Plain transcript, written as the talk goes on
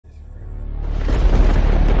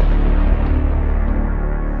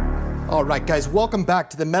All right, guys, welcome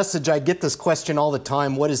back to the message. I get this question all the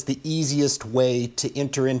time. What is the easiest way to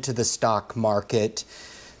enter into the stock market?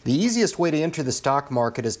 The easiest way to enter the stock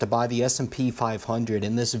market is to buy the S&P 500.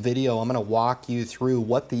 In this video, I'm going to walk you through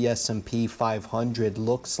what the S&P 500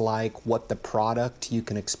 looks like, what the product, you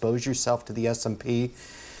can expose yourself to the S&P,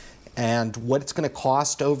 and what it's going to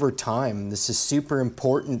cost over time. This is super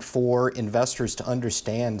important for investors to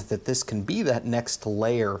understand that this can be that next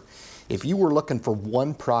layer. If you were looking for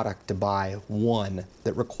one product to buy, one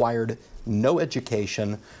that required no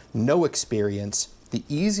education, no experience, the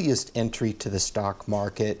easiest entry to the stock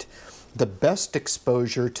market, the best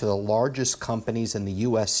exposure to the largest companies in the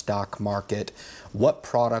U.S. stock market, what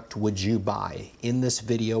product would you buy? In this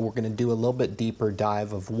video, we're going to do a little bit deeper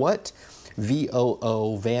dive of what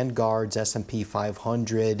VOO, Vanguard's S&P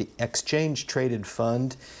 500 exchange traded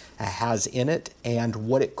fund has in it and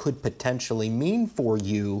what it could potentially mean for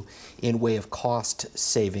you in way of cost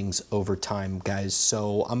savings over time, guys.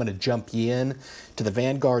 So I'm going to jump you in to the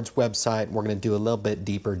Vanguard's website. We're going to do a little bit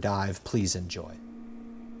deeper dive. Please enjoy.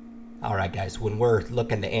 All right, guys, when we're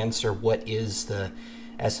looking to answer what is the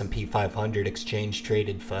S&P 500 exchange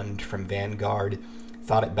traded fund from Vanguard,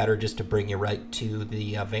 thought it better just to bring you right to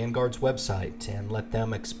the Vanguard's website and let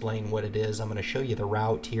them explain what it is. I'm going to show you the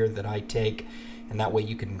route here that I take, and that way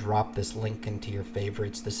you can drop this link into your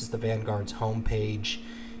favorites. This is the Vanguard's homepage,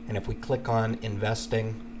 and if we click on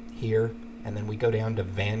investing here and then we go down to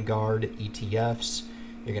Vanguard ETFs,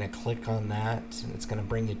 you're going to click on that and it's going to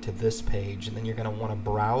bring you to this page, and then you're going to want to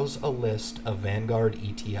browse a list of Vanguard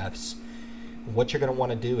ETFs. What you're going to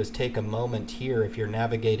want to do is take a moment here, if you're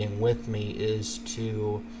navigating with me, is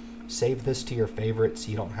to save this to your favorites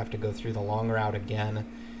so you don't have to go through the long route again.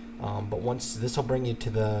 But once this will bring you to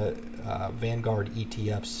the Vanguard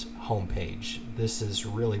ETFs homepage. This is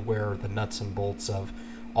really where the nuts and bolts of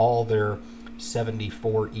all their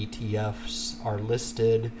 74 ETFs are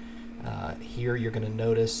listed. Here you're going to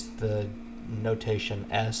notice the notation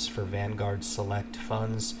S for Vanguard Select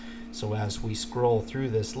Funds. So as we scroll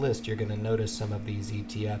through this list, you're going to notice some of these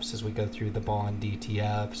ETFs as we go through the bond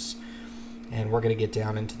ETFs. And we're going to get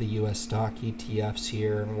down into the U.S. stock ETFs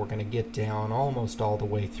here, and we're going to get down almost all the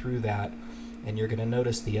way through that. And you're going to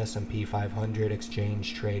notice the S&P 500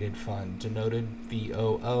 exchange traded fund, denoted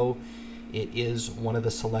VOO. It is one of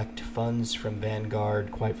the select funds from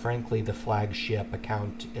Vanguard, quite frankly the flagship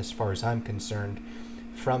account as far as I'm concerned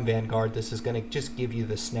from Vanguard. This is going to just give you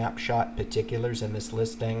the snapshot particulars in this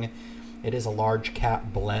listing. It is a large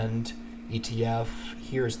cap blend ETF.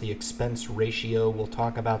 Here's the expense ratio. We'll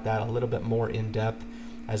talk about that a little bit more in depth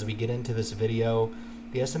as we get into this video.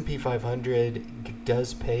 The S&P 500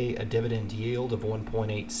 does pay a dividend yield of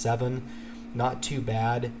 1.87. Not too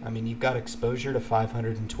bad. I mean, you've got exposure to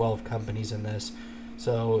 512 companies in this,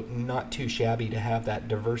 so not too shabby to have that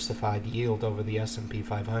diversified yield over the S&P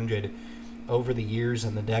 500. Over the years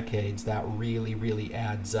and the decades, that really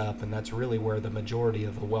adds up, and that's really where the majority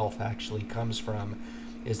of the wealth actually comes from,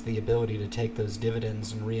 is the ability to take those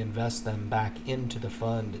dividends and reinvest them back into the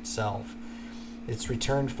fund itself. It's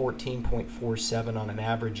returned 14.47 on an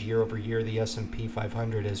average year over year. The S&P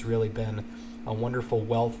 500 has really been a wonderful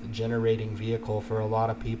wealth generating vehicle for a lot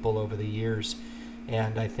of people over the years,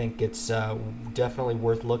 and I think it's definitely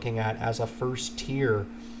worth looking at as a first tier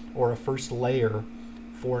or a first layer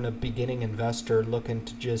for a beginning investor looking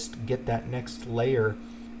to just get that next layer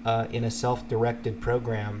in a self-directed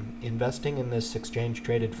program. Investing in this exchange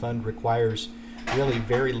traded fund requires really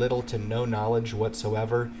very little to no knowledge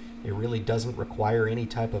whatsoever. It really doesn't require any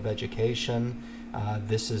type of education.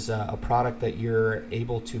 This is a product that you're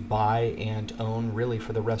able to buy and own really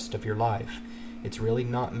for the rest of your life. It's really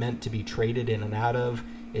not meant to be traded in and out of.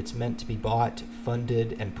 It's meant to be bought,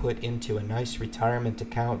 funded, and put into a nice retirement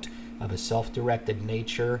account of a self-directed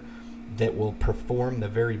nature that will perform the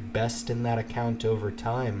very best in that account over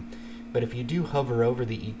time. But if you do hover over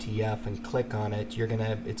the ETF and click on it,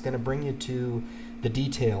 it's gonna bring you to the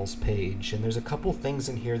details page, and there's a couple things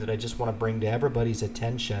in here that I just want to bring to everybody's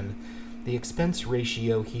attention. The expense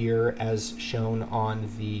ratio here, as shown on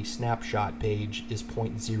the snapshot page, is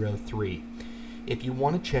 0.03. If you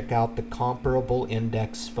want to check out the comparable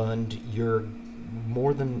index fund, you're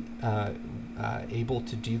more than able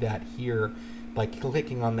to do that here by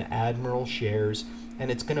clicking on the Admiral shares,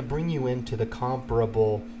 and it's going to bring you into the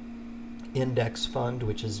comparable index fund,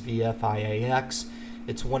 which is VFIAX.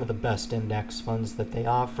 It's one of the best index funds that they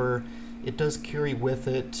offer. It does carry with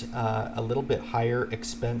it a little bit higher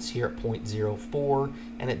expense here at 0.04,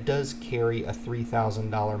 and it does carry a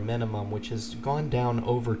 $3,000 minimum, which has gone down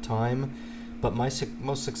over time. but my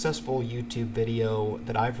most successful YouTube video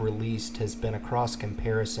that I've released has been a cross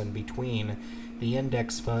comparison between the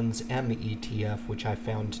index funds and the ETF, which I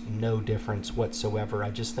found no difference whatsoever. I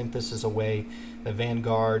just think this is a way the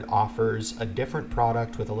Vanguard offers a different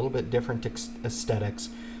product with a little bit different aesthetics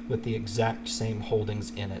with the exact same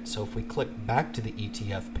holdings in it. So if we click back to the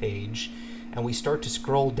ETF page and we start to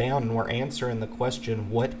scroll down and we're answering the question,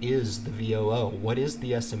 what is the VOO? What is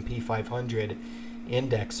the S&P 500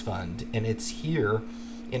 index fund? And it's here.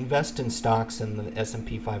 Invest in stocks in the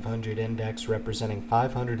S&P 500 index representing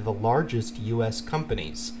 500 of the largest U.S.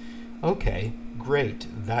 companies. Okay, great.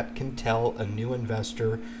 That can tell a new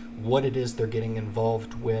investor what it is they're getting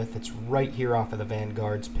involved with. It's right here off of the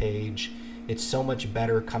Vanguard's page. It's so much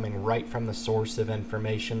better coming right from the source of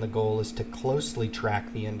information. The goal is to closely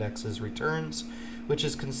track the index's returns, which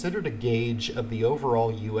is considered a gauge of the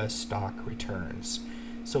overall U.S. stock returns.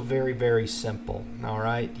 So very, very simple. All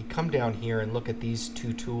right, you come down here and look at these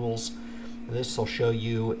two tools. This will show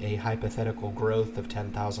you a hypothetical growth of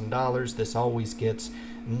 $10,000. This always gets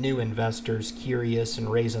new investors curious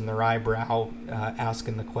and raising their eyebrow,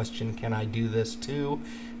 asking the question, can I do this too?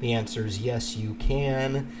 The answer is yes, you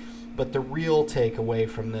can. But the real takeaway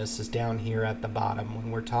from this is down here at the bottom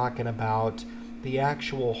when we're talking about the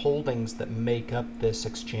actual holdings that make up this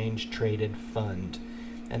exchange-traded fund.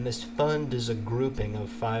 And this fund is a grouping of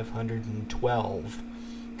 512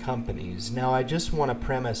 companies. Now, I just want to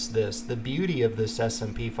premise this. The beauty of this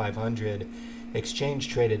S&P 500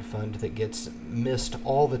 exchange-traded fund that gets missed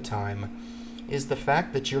all the time is the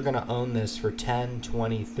fact that you're going to own this for 10,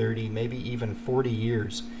 20, 30, maybe even 40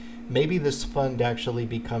 years. Maybe this fund actually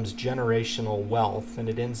becomes generational wealth and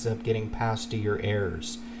it ends up getting passed to your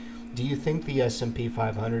heirs. Do you think the S&P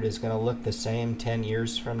 500 is going to look the same 10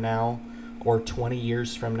 years from now, or 20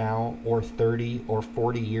 years from now, or 30 or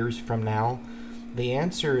 40 years from now? The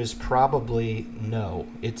answer is probably no,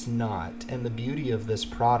 it's not. And the beauty of this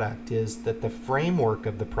product is that the framework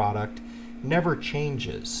of the product never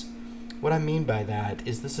changes. What I mean by that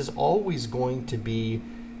is this is always going to be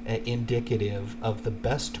indicative of the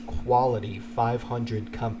best quality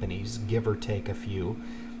 500 companies, give or take a few,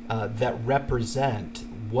 that represent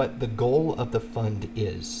what the goal of the fund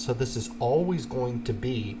is. So this is always going to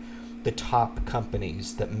be the top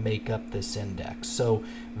companies that make up this index. So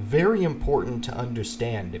very important to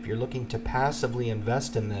understand. If you're looking to passively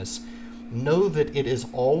invest in this, know that it is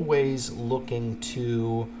always looking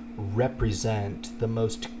to represent the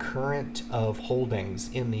most current of holdings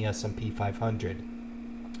in the S&P 500.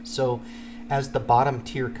 So as the bottom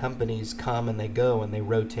tier companies come and they go and they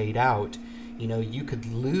rotate out, you know, you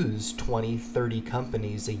could lose 20, 30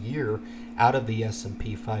 companies a year out of the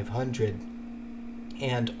S&P 500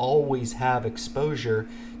 and always have exposure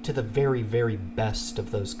to the very, very best of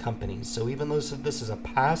those companies. So even though this is a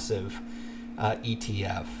passive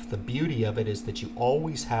ETF, the beauty of it is that you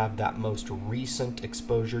always have that most recent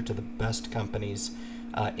exposure to the best companies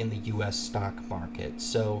in the U.S. stock market.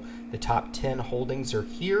 So the top 10 holdings are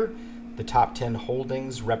here. The top 10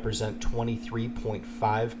 holdings represent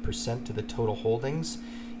 23.5% of the total holdings.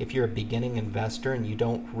 If you're a beginning investor and you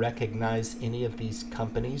don't recognize any of these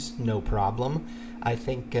companies, no problem. I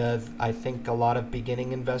think a lot of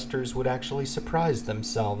beginning investors would actually surprise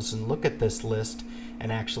themselves and look at this list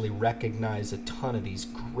and actually recognize a ton of these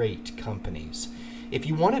great companies. If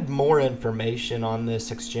you wanted more information on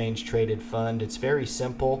this exchange-traded fund, it's very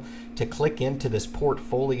simple to click into this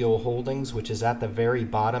portfolio holdings, which is at the very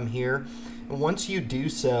bottom here. And once you do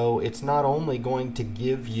so, it's not only going to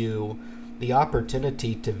give you the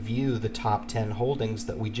opportunity to view the top 10 holdings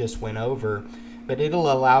that we just went over, but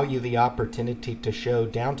it'll allow you the opportunity to show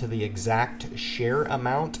down to the exact share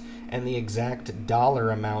amount and the exact dollar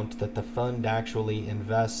amount that the fund actually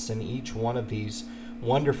invests in each one of these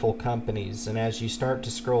wonderful companies. And as you start to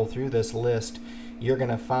scroll through this list, you're going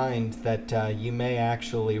to find that you may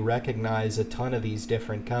actually recognize a ton of these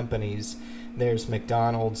different companies. There's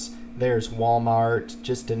McDonald's, there's Walmart,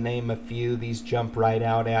 just to name a few. These jump right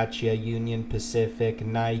out at you. Union Pacific,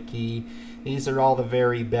 Nike. These are all the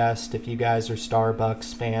very best. If you guys are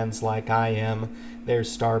Starbucks fans like I am,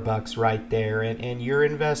 there's Starbucks right there. And you're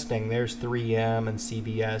investing. There's 3M and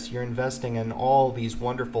CVS. You're investing in all these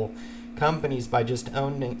wonderful companies by just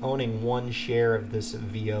owning one share of this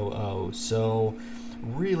VOO. So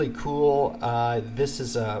really cool. This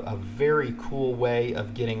is a very cool way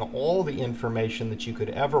of getting all the information that you could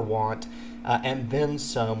ever want and then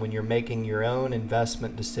some when you're making your own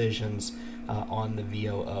investment decisions on the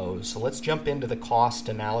VOO. So let's jump into the cost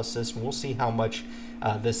analysis and we'll see how much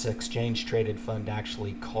this exchange traded fund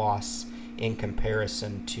actually costs in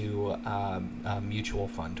comparison to a mutual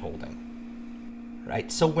fund holding. right?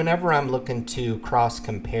 So whenever I'm looking to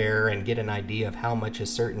cross-compare and get an idea of how much a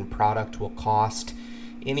certain product will cost,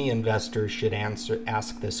 any investor should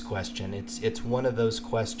ask this question. It's one of those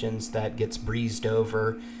questions that gets breezed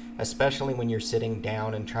over, especially when you're sitting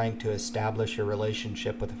down and trying to establish a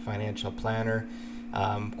relationship with a financial planner.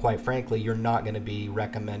 Quite frankly, you're not going to be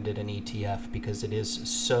recommended an ETF because it is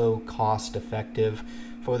so cost effective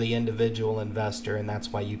for the individual investor, and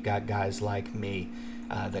that's why you've got guys like me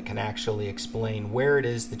that can actually explain where it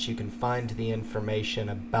is that you can find the information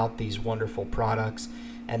about these wonderful products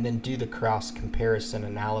and then do the cross comparison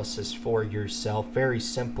analysis for yourself. Very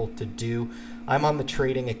simple to do. I'm on the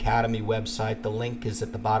Trading Academy website. The link is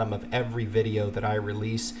at the bottom of every video that I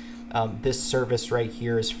release. This service right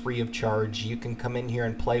here is free of charge. You can come in here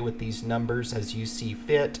and play with these numbers as you see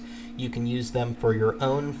fit. You can use them for your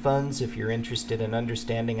own funds if you're interested in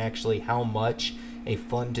understanding actually how much a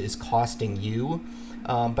fund is costing you.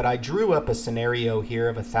 But I drew up a scenario here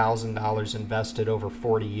of $1,000 invested over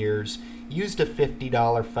 40 years, used a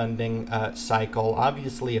 $50 funding cycle.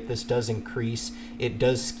 Obviously, if this does increase, it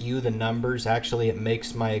does skew the numbers. Actually, it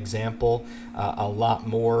makes my example a lot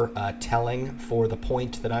more telling for the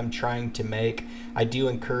point that I'm trying to make. I do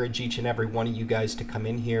encourage each and every one of you guys to come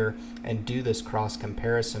in here and do this cross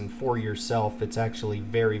comparison for yourself. It's actually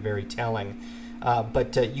very, very telling.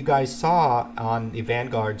 But you guys saw on the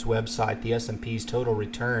Vanguard's website, the S&P's total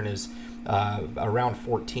return is around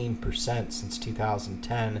 14% since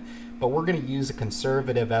 2010. But we're going to use a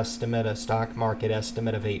conservative estimate, a stock market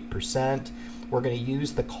estimate of 8%. We're going to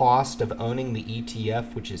use the cost of owning the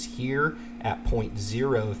ETF, which is here at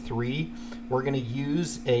 0.03. We're going to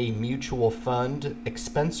use a mutual fund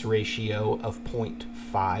expense ratio of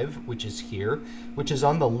 0.5, which is here, which is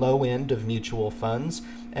on the low end of mutual funds.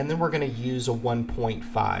 And then we're going to use a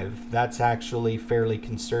 1.5. That's actually fairly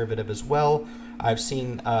conservative as well. I've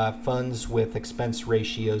seen funds with expense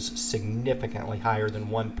ratios significantly higher than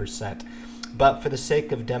 1%. But for the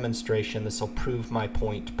sake of demonstration, this will prove my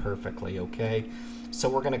point perfectly, okay? So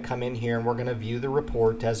we're going to come in here and we're going to view the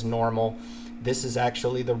report as normal. This is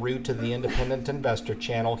actually the root of the Independent Investor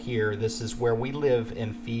channel here. This is where we live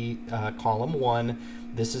in fee column 1.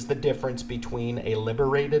 This is the difference between a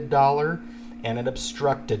liberated dollar and an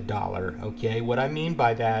obstructed dollar, okay? What I mean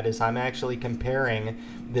by that is I'm actually comparing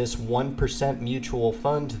this 1% mutual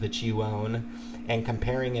fund that you own and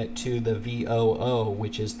comparing it to the VOO,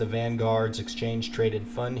 which is the Vanguard's exchange traded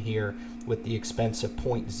fund here with the expense of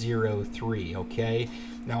 0.03, okay?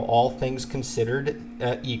 Now, all things considered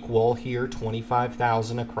equal here,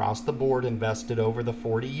 $25,000 across the board invested over the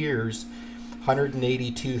 40 years.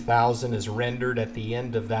 $182,000 is rendered at the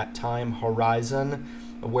end of that time horizon,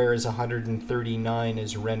 whereas $139,000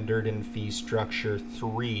 is rendered in fee structure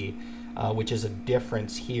 3, which is a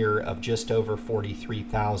difference here of just over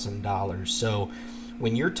 $43,000. So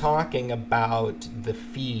when you're talking about the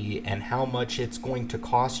fee and how much it's going to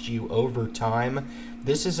cost you over time,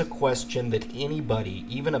 this is a question that anybody,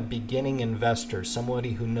 even a beginning investor,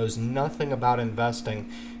 somebody who knows nothing about investing,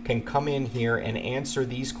 can come in here and answer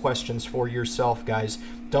these questions for yourself, guys.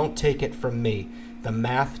 Don't take it from me. The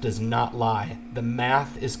math does not lie. The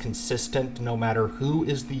math is consistent no matter who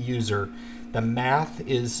is the user. The math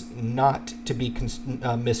is not to be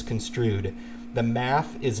misconstrued. The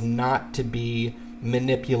math is not to be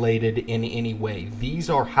manipulated in any way. These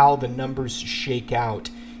are how the numbers shake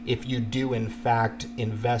out if you do in fact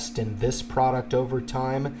invest in this product over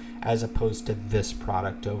time as opposed to this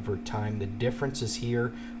product over time. The differences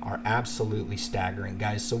here are absolutely staggering,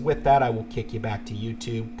 guys. So with that, I will kick you back to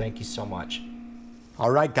YouTube. Thank you so much.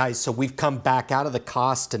 All right, guys, so we've come back out of the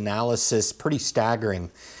cost analysis. Pretty staggering.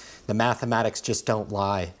 The mathematics just don't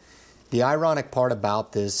lie. The ironic part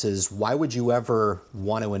about this is, why would you ever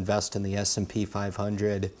want to invest in the S&P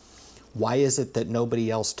 500? Why is it that nobody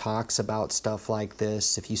else talks about stuff like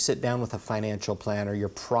this? If you sit down with a financial planner, you're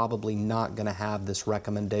probably not going to have this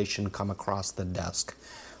recommendation come across the desk.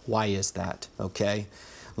 Why is that? Okay.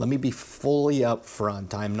 Let me be fully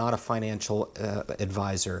upfront. I'm not a financial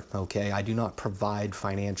advisor, okay? I do not provide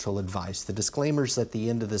financial advice. The disclaimer's at the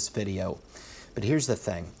end of this video. But here's the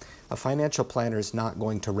thing. A financial planner is not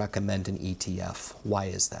going to recommend an ETF. Why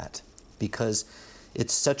is that? Because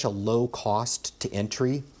it's such a low cost to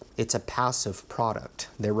entry. It's a passive product.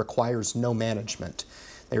 There requires no management.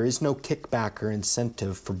 There is no kickback or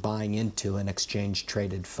incentive for buying into an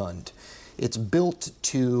exchange-traded fund. It's built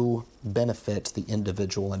to benefit the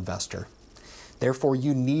individual investor. Therefore,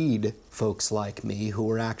 you need folks like me who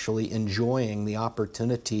are actually enjoying the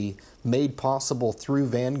opportunity made possible through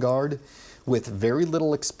Vanguard with very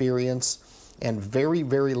little experience and very,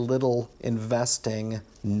 very little investing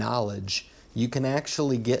knowledge you can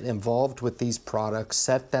actually get involved with these products,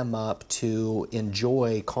 set them up to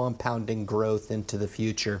enjoy compounding growth into the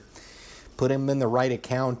future. Put them in the right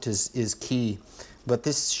account is key. But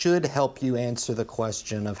this should help you answer the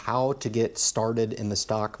question of how to get started in the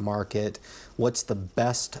stock market. What's the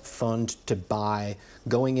best fund to buy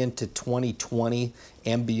going into 2020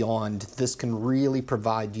 and beyond? This can really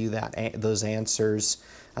provide you those answers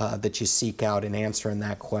that you seek out in answering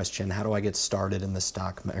that question. How do I get started in the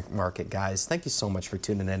stock market, guys? Thank you so much for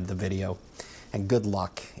tuning into the video, and good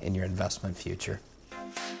luck in your investment future.